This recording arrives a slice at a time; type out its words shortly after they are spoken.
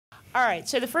All right,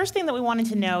 so the first thing that we wanted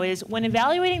to know is, when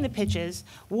evaluating the pitches,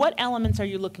 what elements are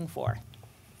you looking for?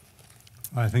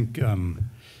 I think one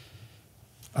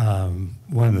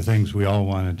of the things we all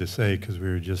wanted to say, because we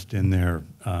were just in there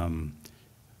in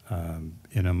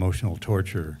emotional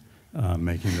torture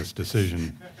making this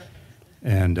decision,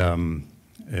 and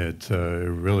it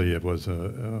was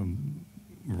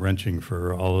wrenching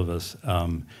for all of us.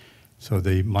 So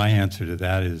my answer to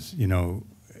that is,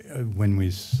 when we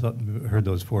heard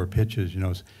those 4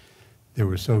 pitches, they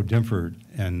were so different,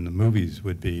 and the movies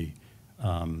would be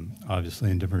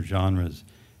obviously in different genres.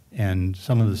 And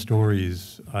some of the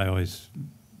stories, I always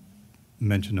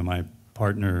mention to my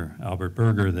partner, Albert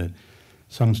Berger, that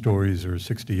some stories are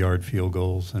 60-yard field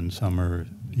goals and some are,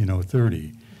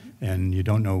 30. And you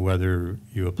don't know whether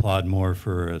you applaud more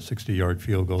for a 60-yard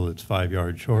field goal that's 5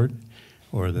 yards short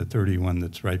or the 31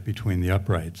 that's right between the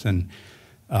uprights. And,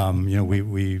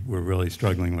 we were really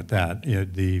struggling with that.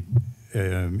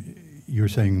 You're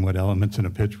saying what elements in a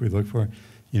pitch we look for?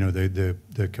 The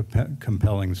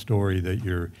compelling story that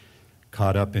you're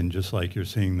caught up in, just like you're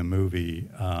seeing the movie,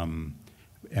 and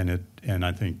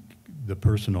I think the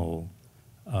personal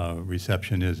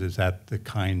reception is that the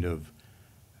kind of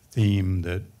theme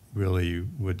that really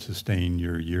would sustain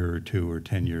your year or 2 or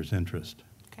 10 years interest.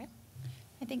 Okay.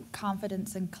 I think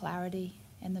confidence and clarity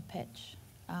in the pitch,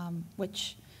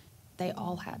 which they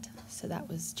all had, so that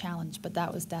was challenged, but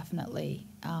that was definitely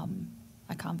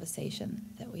a conversation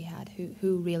that we had,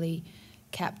 who really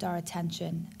kept our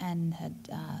attention and had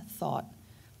thought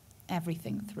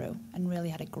everything through and really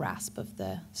had a grasp of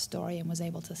the story and was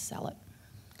able to sell it.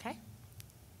 Okay.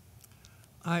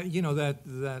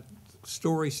 That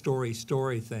story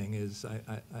thing is,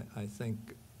 I think,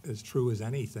 as true as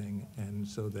anything, and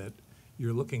so that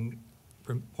you're looking,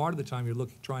 from part of the time you're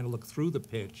trying to look through the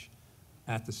pitch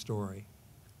at the story.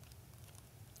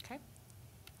 Okay.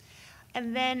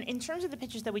 And then, in terms of the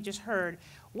pitches that we just heard,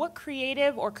 what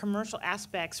creative or commercial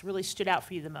aspects really stood out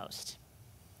for you the most?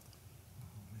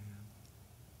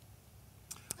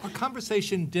 Our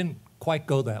conversation didn't quite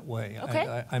go that way.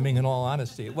 Okay. I mean, in all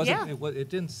honesty, it wasn't. Yeah. It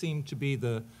didn't seem to be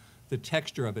the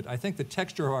texture of it. I think the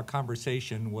texture of our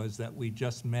conversation was that we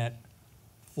just met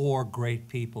 4 great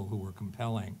people who were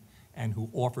compelling and who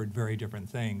offered very different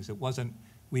things. It wasn't.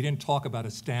 We didn't talk about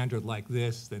a standard like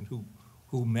this, then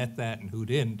who met that and who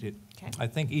didn't. Okay. I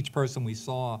think each person we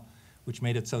saw, which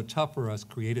made it so tough for us,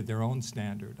 created their own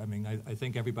standard. I mean, I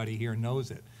think everybody here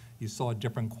knows it. You saw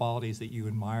different qualities that you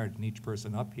admired in each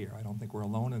person up here. I don't think we're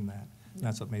alone in that. And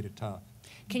that's what made it tough.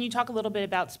 Can you talk a little bit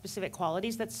about specific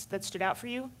qualities that stood out for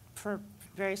you for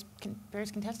various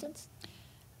contestants?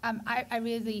 I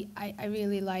really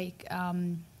like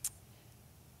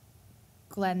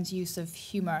Glenn's use of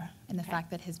humor and the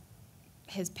fact that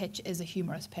his pitch is a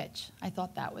humorous pitch. I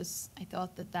thought that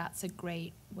that's a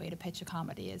great way to pitch a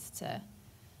comedy, is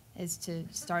to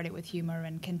start it with humor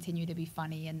and continue to be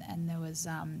funny. And there was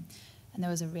a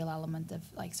real element of,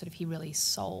 like, sort of, he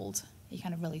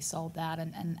kind of really sold that.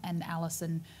 And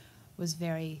Allison was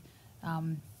very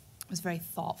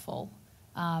thoughtful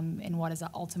in what is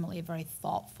ultimately a very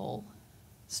thoughtful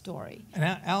story. And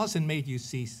Allison made you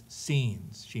see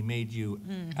scenes. She made you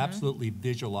absolutely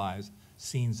visualize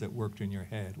scenes that worked in your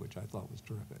head, which I thought was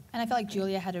terrific. And I feel like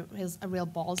Julia had a real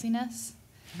ballsiness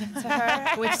to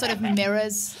her, which sort of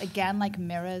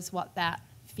mirrors what that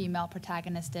female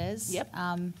protagonist is. Yep.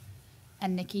 And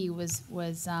Nikki was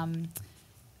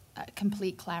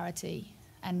complete clarity,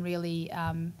 and really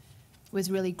was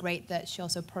really great that she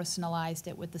also personalized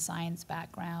it with the science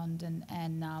background,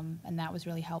 and that was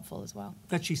really helpful as well.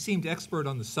 That she seemed expert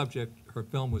on the subject her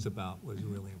film was about was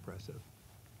really impressive.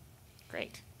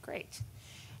 Great, great.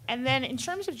 And then, in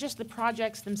terms of just the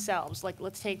projects themselves, like,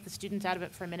 let's take the students out of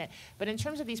it for a minute, but in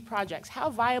terms of these projects, how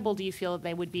viable do you feel that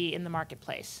they would be in the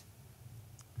marketplace?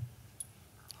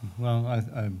 Well,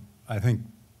 I think,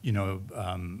 the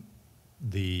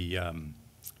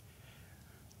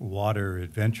water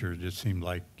adventure just seemed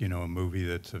like, a movie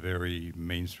that's a very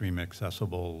mainstream,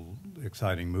 accessible,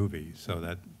 exciting movie. So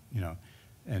that,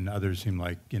 and others seem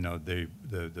like,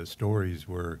 the stories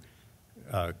were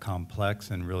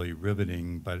complex and really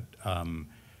riveting, but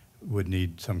would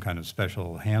need some kind of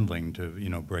special handling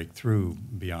to, break through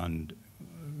beyond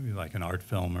like an art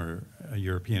film or a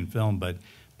European film. But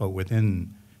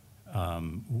within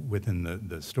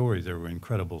the stories, there were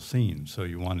incredible scenes. So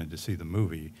you wanted to see the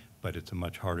movie, but it's a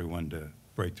much harder one to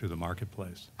break through the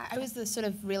marketplace. I was sort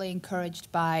of really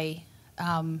encouraged by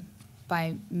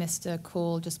Mr.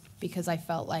 Cool, just because I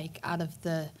felt like out of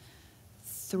the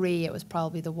 3, it was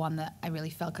probably the one that I really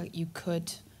felt like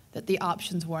that the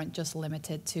options weren't just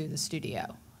limited to the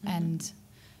studio. And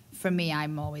for me,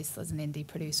 I'm always, as an indie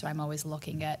producer, I'm always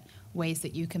looking at ways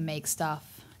that you can make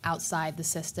stuff outside the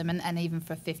system, and even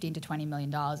for $15 to $20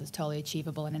 million, it's totally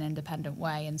achievable in an independent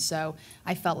way. And so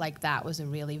I felt like that was a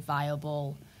really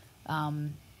viable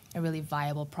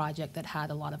project that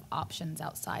had a lot of options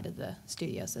outside of the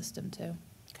studio system too.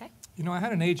 Okay. You know, I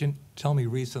had an agent tell me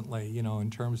recently, you know,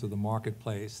 in terms of the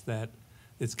marketplace, that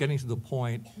it's getting to the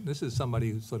point, this is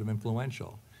somebody who's sort of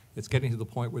influential, it's getting to the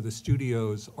point where the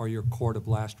studios are your court of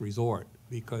last resort,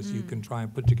 because you can try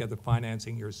and put together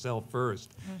financing yourself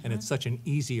first, and it's such an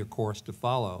easier course to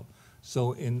follow.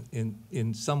 So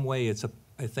in some way, it's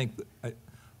I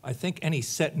think any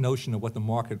set notion of what the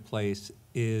marketplace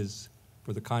is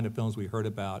for the kind of films we heard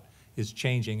about is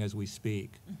changing as we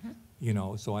speak. You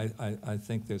know, so I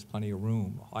think there's plenty of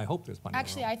room. I hope there's plenty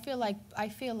Actually, of room. I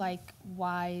feel like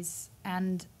Wise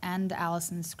and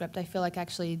Allison's script, I feel like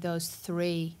actually those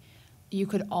three you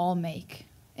could all make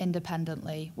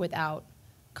independently without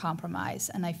compromise.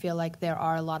 And I feel like there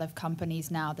are a lot of companies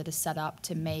now that are set up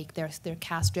to make, they're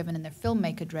cast driven and they're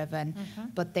filmmaker driven,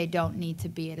 but they don't need to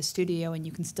be at a studio, and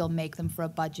you can still make them for a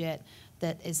budget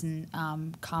that isn't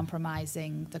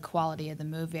compromising the quality of the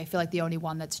movie. I feel like the only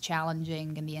one that's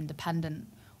challenging in the independent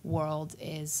world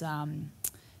is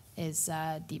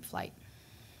Deep Flight.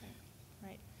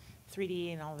 Right.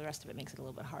 3D and all the rest of it makes it a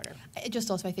little bit harder. It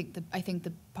just also, I think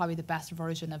probably the best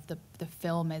version of the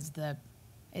film is the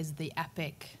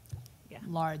epic, Yeah.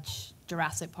 large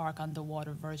Jurassic Park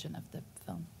underwater version of the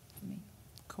film for me.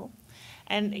 Cool.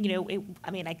 And, you know,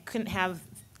 I mean, I couldn't have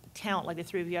talent like the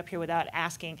three of you up here without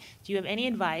asking, do you have any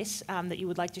advice that you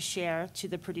would like to share to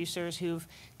the producers who've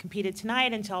competed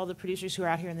tonight, and to all the producers who are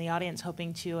out here in the audience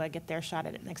hoping to get their shot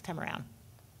at it next time around?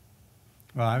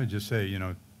 Well, I would just say, you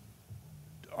know,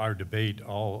 our debate,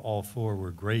 all four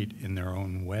were great in their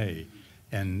own way,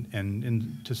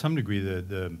 and to some degree,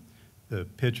 the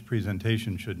pitch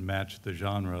presentation should match the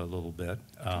genre a little bit.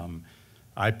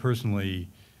 I personally,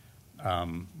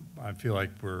 I feel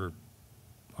like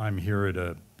I'm here at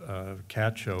a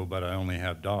cat show, but I only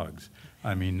have dogs.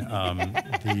 I mean,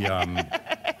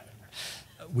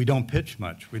 we don't pitch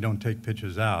much. We don't take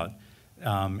pitches out.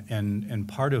 And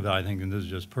part of it, I think, and this is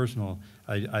just personal,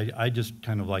 I just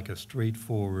kind of like a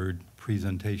straightforward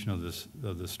presentation of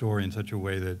the story in such a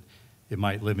way that it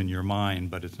might live in your mind,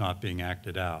 but it's not being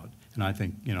acted out. And I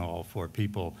think, you know, all four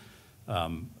people,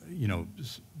 you know,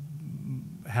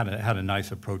 had a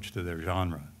nice approach to their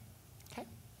genre. Okay.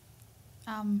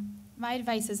 My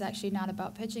advice is actually not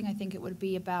about pitching. I think it would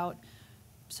be about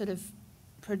sort of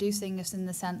producing this in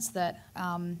the sense that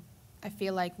I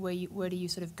feel like where do you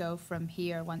sort of go from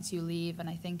here once you leave? And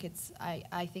I think it's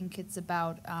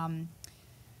about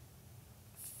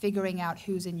figuring out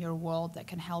who's in your world that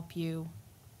can help you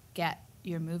get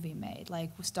your movie made.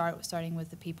 Like starting with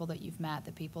the people that you've met,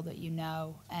 the people that you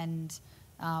know, and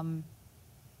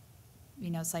you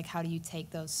know, it's like, how do you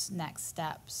take those next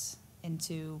steps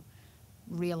into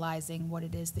realizing what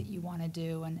it is that you want to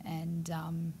do? And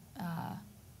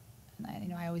you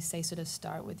know, I always say sort of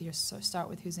start with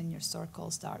who's in your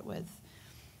circle, start with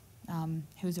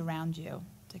who's around you,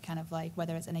 to kind of like,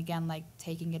 whether it's, and again, like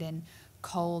taking it in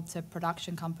cold to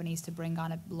production companies to bring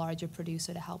on a larger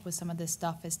producer to help with some of this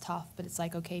stuff is tough, but it's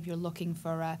like, okay, if you're looking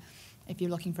for a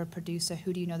producer,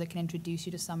 who do you know that can introduce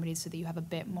you to somebody so that you have a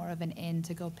bit more of an in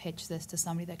to go pitch this to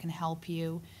somebody that can help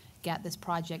you get this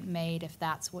project made, if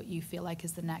that's what you feel like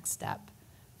is the next step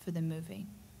for the movie.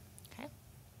 Okay.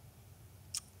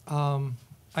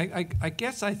 I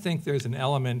guess I think there's an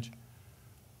element,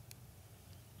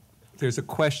 there's a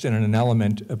question and an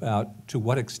element about to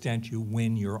what extent you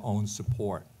win your own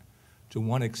support. To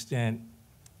what extent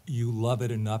you love it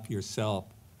enough yourself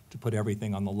to put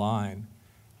everything on the line,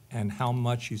 and how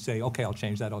much you say, okay, I'll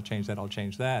change that, I'll change that, I'll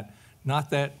change that.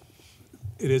 Not that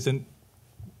it isn't,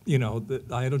 you know,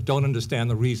 I don't understand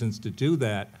the reasons to do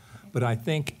that, but I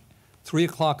think 3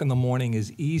 o'clock in the morning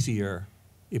is easier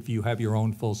if you have your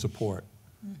own full support.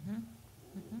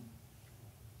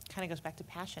 Kind of goes back to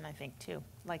passion, I think, too.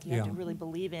 Like, you have to really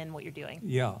believe in what you're doing.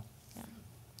 Yeah. Yeah.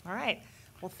 All right.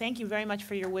 Well, thank you very much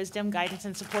for your wisdom, guidance,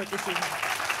 and support this evening.